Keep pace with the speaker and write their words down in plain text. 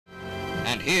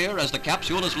And here, as the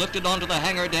capsule is lifted onto the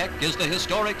hangar deck, is the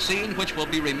historic scene which will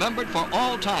be remembered for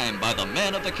all time by the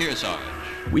men of the Kearsarge.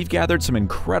 We've gathered some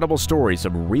incredible stories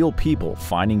of real people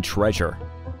finding treasure.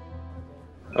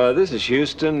 This is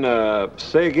Houston.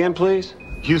 Say again, please?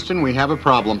 Houston, we have a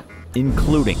problem.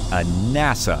 Including a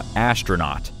NASA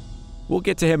astronaut. We'll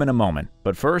get to him in a moment,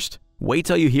 but first, wait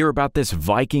till you hear about this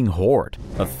Viking horde.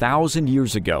 1,000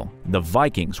 years ago, the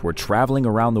Vikings were traveling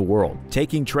around the world,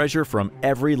 taking treasure from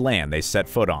every land they set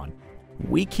foot on.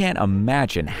 We can't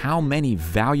imagine how many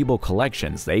valuable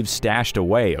collections they've stashed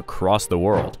away across the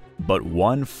world. But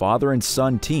one father and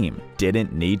son team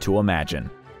didn't need to imagine.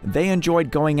 They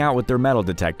enjoyed going out with their metal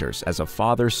detectors as a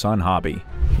father-son hobby.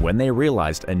 When they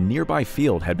realized a nearby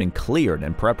field had been cleared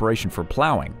in preparation for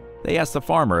plowing, they asked the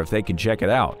farmer if they could check it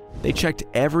out. They checked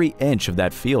every inch of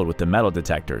that field with the metal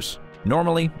detectors.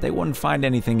 Normally, they wouldn't find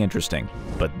anything interesting.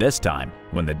 But this time,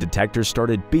 when the detectors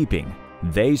started beeping,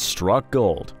 they struck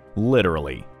gold,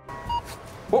 literally.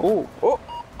 Oh!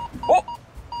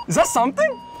 Is that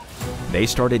something? They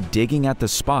started digging at the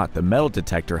spot the metal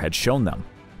detector had shown them.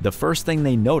 The first thing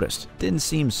they noticed didn't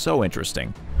seem so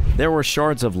interesting. There were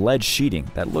shards of lead sheeting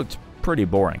that looked pretty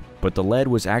boring, but the lead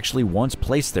was actually once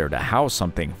placed there to house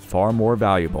something far more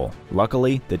valuable.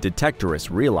 Luckily, the detectorists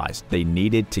realized they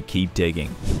needed to keep digging.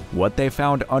 What they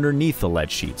found underneath the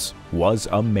lead sheets was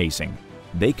amazing.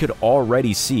 They could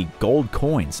already see gold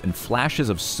coins and flashes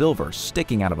of silver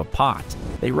sticking out of a pot.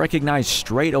 They recognized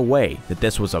straight away that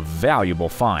this was a valuable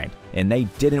find, and they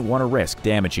didn't want to risk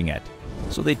damaging it.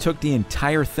 So they took the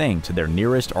entire thing to their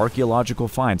nearest archaeological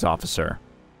finds officer.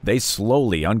 They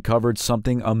slowly uncovered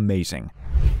something amazing.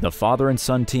 The father and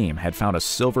son team had found a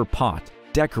silver pot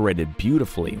decorated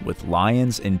beautifully with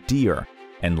lions and deer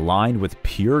and lined with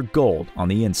pure gold on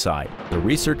the inside. The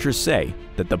researchers say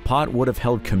that the pot would have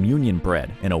held communion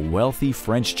bread in a wealthy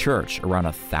French church around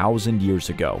 1,000 years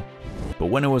ago. But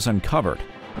when it was uncovered,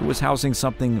 it was housing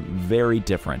something very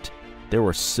different. There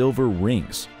were silver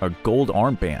rings, a gold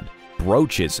armband,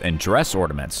 brooches and dress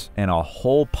ornaments, and a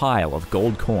whole pile of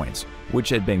gold coins, which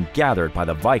had been gathered by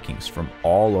the Vikings from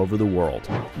all over the world.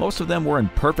 Most of them were in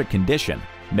perfect condition,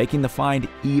 making the find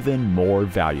even more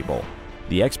valuable.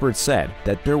 The experts said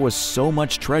that there was so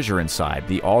much treasure inside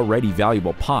the already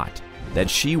valuable pot that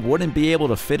she wouldn't be able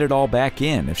to fit it all back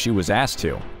in if she was asked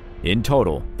to. In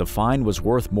total, the find was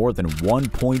worth more than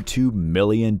 $1.2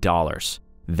 million.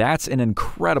 That's an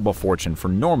incredible fortune for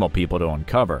normal people to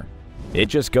uncover. It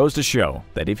just goes to show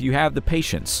that if you have the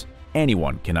patience,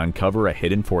 anyone can uncover a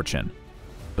hidden fortune.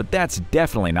 But that's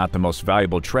definitely not the most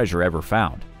valuable treasure ever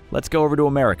found. Let's go over to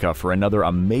America for another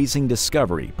amazing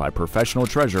discovery by professional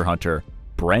treasure hunter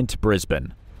Brent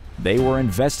Brisbane. They were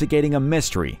investigating a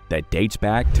mystery that dates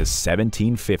back to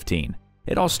 1715.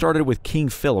 It all started with King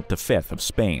Philip V of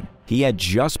Spain. He had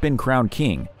just been crowned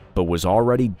king, but was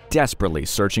already desperately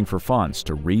searching for funds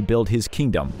to rebuild his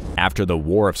kingdom after the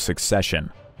War of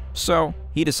Succession. So,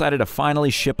 he decided to finally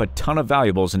ship a ton of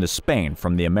valuables into Spain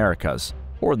from the Americas,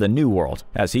 or the New World,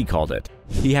 as he called it.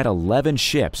 He had 11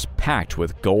 ships packed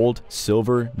with gold,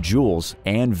 silver, jewels,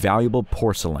 and valuable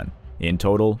porcelain. In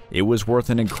total, it was worth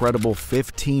an incredible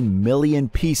 15 million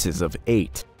pieces of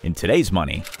 8. In today's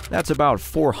money, that's about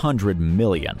 400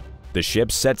 million. The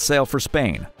ships set sail for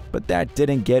Spain, but that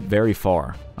didn't get very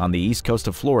far. On the east coast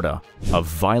of Florida, a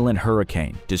violent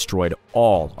hurricane destroyed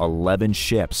all 11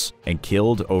 ships and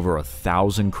killed over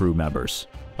 1,000 crew members.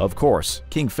 Of course,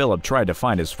 King Philip tried to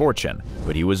find his fortune,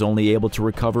 but he was only able to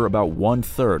recover about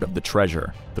 1/3 of the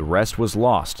treasure. The rest was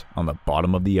lost on the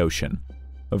bottom of the ocean.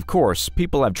 Of course,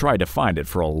 people have tried to find it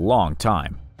for a long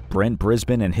time. Brent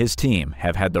Brisbane and his team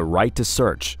have had the right to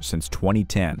search since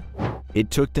 2010.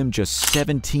 It took them just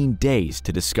 17 days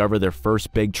to discover their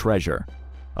first big treasure,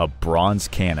 a bronze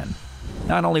cannon.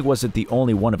 Not only was it the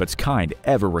only one of its kind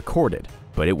ever recorded,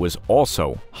 but it was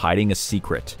also hiding a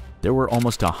secret. There were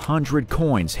almost 100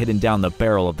 coins hidden down the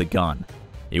barrel of the gun.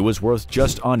 It was worth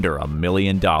just under $1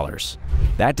 million.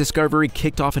 That discovery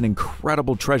kicked off an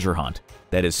incredible treasure hunt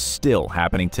that is still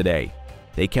happening today.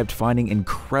 They kept finding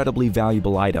incredibly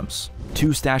valuable items. 2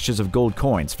 stashes of gold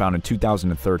coins found in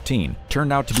 2013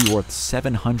 turned out to be worth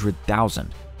 $700,000.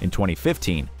 In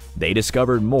 2015, they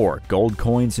discovered more gold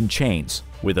coins and chains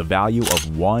with a value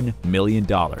of $1 million.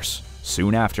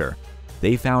 Soon after,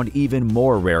 they found even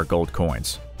more rare gold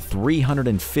coins,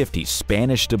 350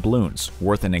 Spanish doubloons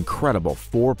worth an incredible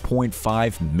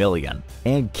 $4.5 million,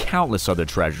 and countless other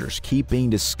treasures keep being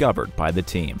discovered by the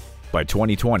team. By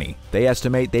 2020, they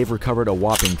estimate they've recovered a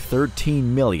whopping $13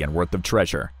 million worth of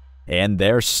treasure, and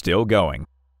they're still going.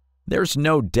 There's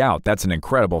no doubt that's an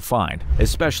incredible find,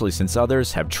 especially since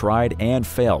others have tried and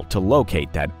failed to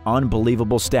locate that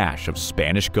unbelievable stash of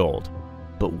Spanish gold.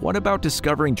 But what about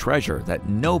discovering treasure that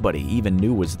nobody even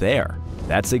knew was there?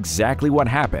 That's exactly what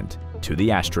happened to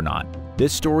the astronaut.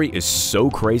 This story is so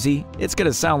crazy, it's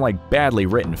gonna sound like badly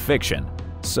written fiction.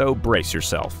 So brace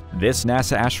yourself. This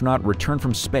NASA astronaut returned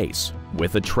from space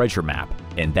with a treasure map,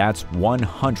 and that's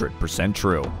 100%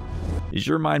 true. Is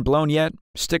your mind blown yet?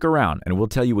 Stick around and we'll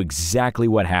tell you exactly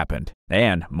what happened,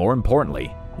 and more importantly,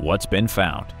 what's been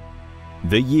found.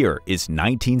 The year is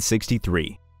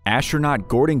 1963. Astronaut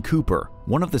Gordon Cooper,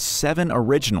 one of the 7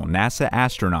 original NASA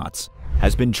astronauts,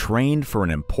 has been trained for an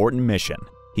important mission.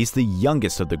 He's the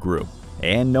youngest of the group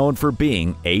and known for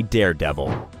being a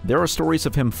daredevil. There are stories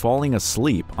of him falling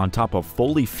asleep on top of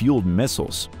fully fueled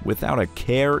missiles without a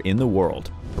care in the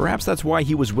world. Perhaps that's why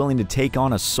he was willing to take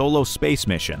on a solo space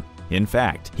mission. In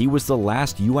fact, he was the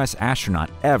last US astronaut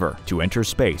ever to enter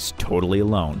space totally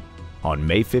alone. On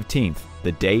May 15th,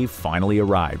 the day finally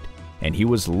arrived, and he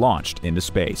was launched into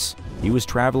space. He was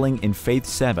traveling in Faith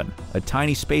 7, a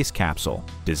tiny space capsule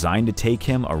designed to take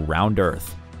him around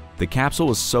Earth. The capsule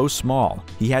was so small,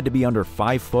 he had to be under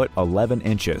 5 foot 11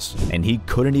 inches, and he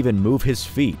couldn't even move his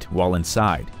feet while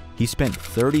inside. He spent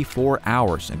 34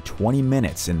 hours and 20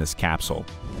 minutes in this capsule,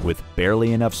 with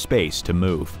barely enough space to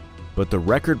move. But the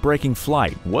record-breaking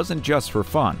flight wasn't just for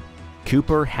fun.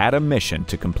 Cooper had a mission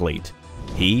to complete.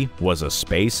 He was a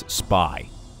space spy.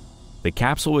 The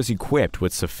capsule was equipped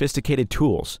with sophisticated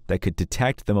tools that could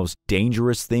detect the most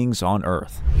dangerous things on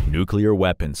Earth: nuclear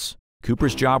weapons.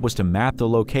 Cooper's job was to map the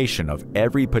location of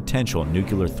every potential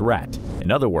nuclear threat.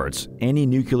 In other words, any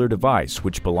nuclear device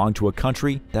which belonged to a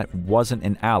country that wasn't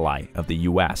an ally of the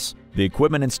US. The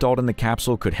equipment installed in the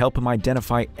capsule could help him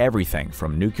identify everything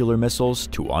from nuclear missiles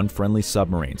to unfriendly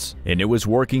submarines. And it was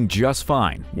working just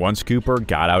fine once Cooper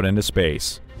got out into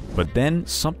space. But then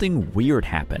something weird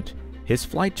happened. His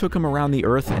flight took him around the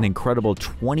Earth an incredible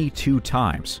 22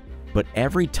 times. But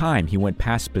every time he went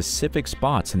past specific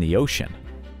spots in the ocean,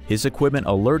 his equipment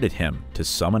alerted him to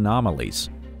some anomalies.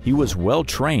 He was well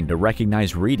trained to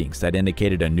recognize readings that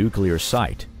indicated a nuclear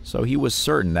site, so he was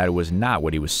certain that it was not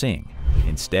what he was seeing.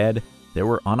 Instead, there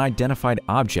were unidentified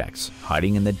objects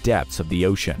hiding in the depths of the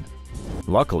ocean.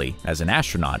 Luckily, as an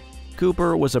astronaut,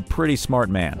 Cooper was a pretty smart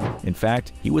man. In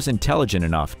fact, he was intelligent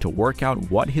enough to work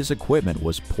out what his equipment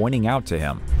was pointing out to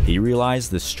him. He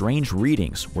realized the strange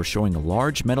readings were showing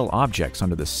large metal objects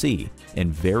under the sea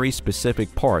in very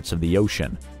specific parts of the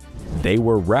ocean. They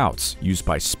were routes used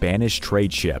by Spanish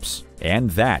trade ships, and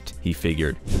that, he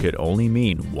figured, could only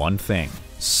mean one thing: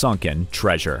 sunken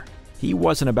treasure. He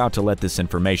wasn't about to let this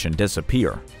information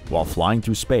disappear. While flying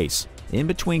through space, in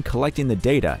between collecting the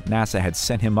data NASA had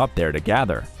sent him up there to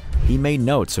gather, he made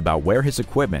notes about where his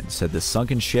equipment said the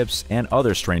sunken ships and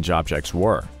other strange objects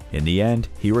were. In the end,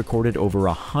 he recorded over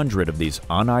 100 of these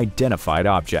unidentified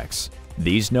objects.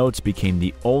 These notes became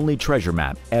the only treasure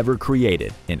map ever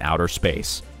created in outer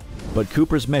space. But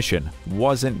Cooper's mission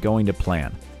wasn't going to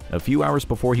plan. A few hours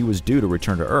before he was due to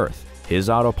return to Earth, his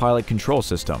autopilot control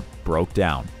system broke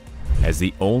down. As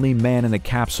the only man in the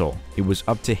capsule, it was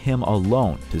up to him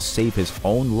alone to save his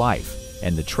own life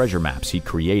and the treasure maps he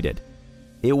created.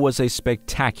 It was a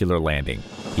spectacular landing.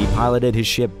 He piloted his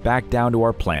ship back down to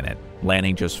our planet,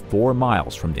 landing just 4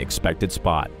 miles from the expected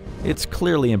spot. It's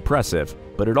clearly impressive,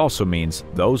 but it also means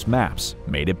those maps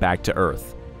made it back to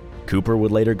Earth. Cooper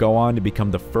would later go on to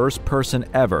become the first person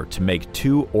ever to make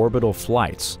 2 orbital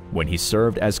flights when he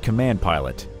served as command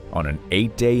pilot on an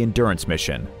 8-day endurance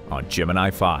mission on Gemini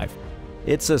 5.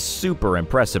 It's a super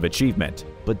impressive achievement,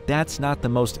 but that's not the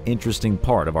most interesting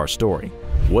part of our story.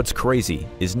 What's crazy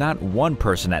is not one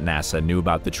person at NASA knew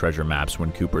about the treasure maps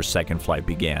when Cooper's second flight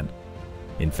began.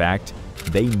 In fact,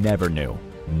 they never knew.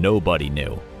 Nobody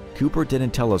knew. Cooper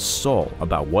didn't tell a soul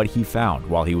about what he found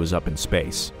while he was up in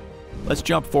space. Let's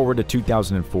jump forward to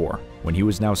 2004, when he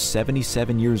was now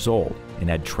 77 years old and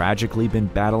had tragically been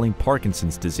battling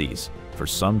Parkinson's disease for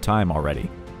some time already.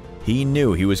 He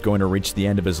knew he was going to reach the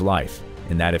end of his life,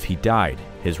 and that if he died,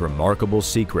 his remarkable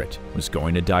secret was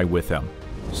going to die with him.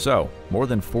 So, more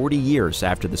than 40 years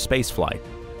after the spaceflight,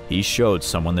 he showed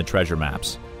someone the treasure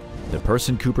maps. The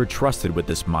person Cooper trusted with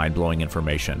this mind-blowing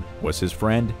information was his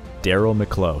friend, Darryl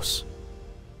Miklos.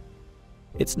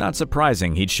 It's not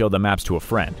surprising he'd show the maps to a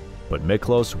friend, but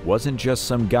Miklos wasn't just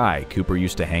some guy Cooper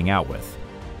used to hang out with.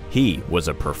 He was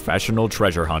a professional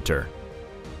treasure hunter.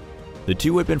 The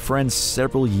two had been friends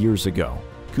several years ago.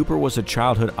 Cooper was a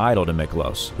childhood idol to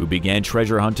Miklos, who began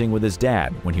treasure hunting with his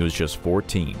dad when he was just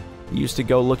 14. He used to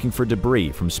go looking for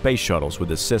debris from space shuttles with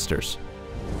his sisters.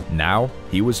 Now,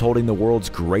 he was holding the world's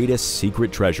greatest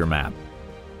secret treasure map.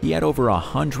 He had over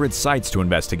 100 sites to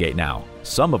investigate now,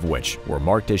 some of which were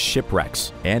marked as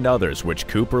shipwrecks, and others which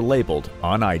Cooper labeled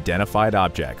unidentified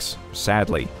objects.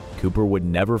 Sadly, Cooper would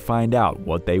never find out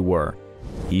what they were.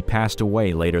 He passed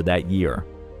away later that year,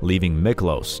 leaving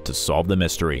Miklos to solve the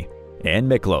mystery. And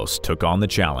Miklos took on the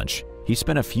challenge. He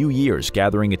spent a few years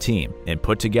gathering a team and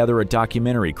put together a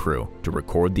documentary crew to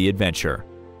record the adventure.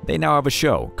 They now have a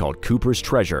show called Cooper's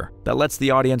Treasure that lets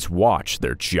the audience watch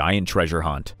their giant treasure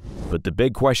hunt. But the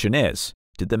big question is,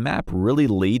 did the map really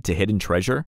lead to hidden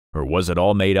treasure, or was it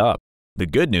all made up? The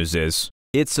good news is,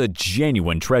 it's a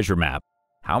genuine treasure map.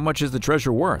 How much is the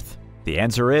treasure worth? The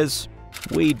answer is,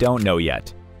 we don't know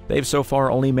yet. They've so far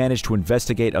only managed to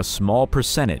investigate a small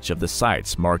percentage of the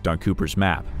sites marked on Cooper's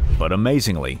map. But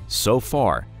amazingly, so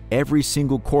far, every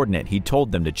single coordinate he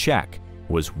told them to check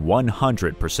was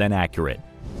 100% accurate.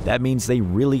 That means they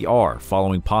really are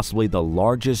following possibly the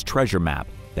largest treasure map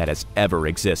that has ever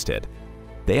existed.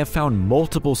 They have found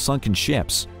multiple sunken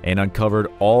ships and uncovered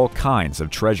all kinds of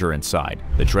treasure inside.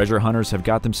 The treasure hunters have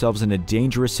got themselves into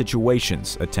dangerous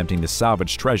situations attempting to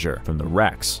salvage treasure from the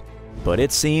wrecks. But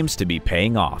it seems to be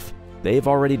paying off. They've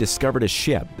already discovered a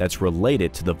ship that's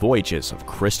related to the voyages of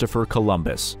Christopher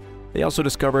Columbus. They also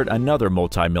discovered another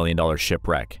multi-million-dollar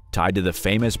shipwreck tied to the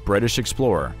famous British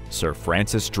explorer Sir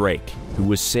Francis Drake, who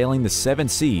was sailing the seven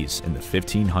seas in the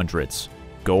 1500s.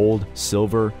 Gold,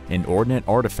 silver, and ordnance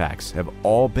artifacts have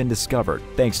all been discovered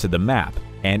thanks to the map,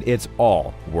 and it's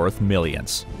all worth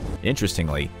millions.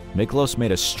 Interestingly, Miklos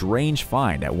made a strange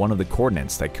find at one of the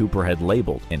coordinates that Cooper had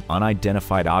labeled an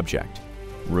unidentified object.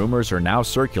 Rumors are now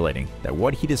circulating that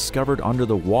what he discovered under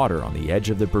the water on the edge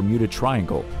of the Bermuda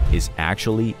Triangle is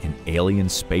actually an alien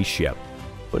spaceship.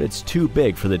 But it's too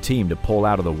big for the team to pull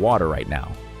out of the water right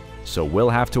now, so we'll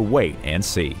have to wait and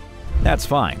see. That's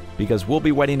fine, because we'll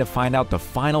be waiting to find out the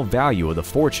final value of the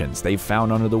fortunes they've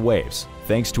found under the waves,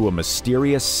 thanks to a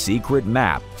mysterious secret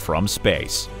map from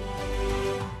space.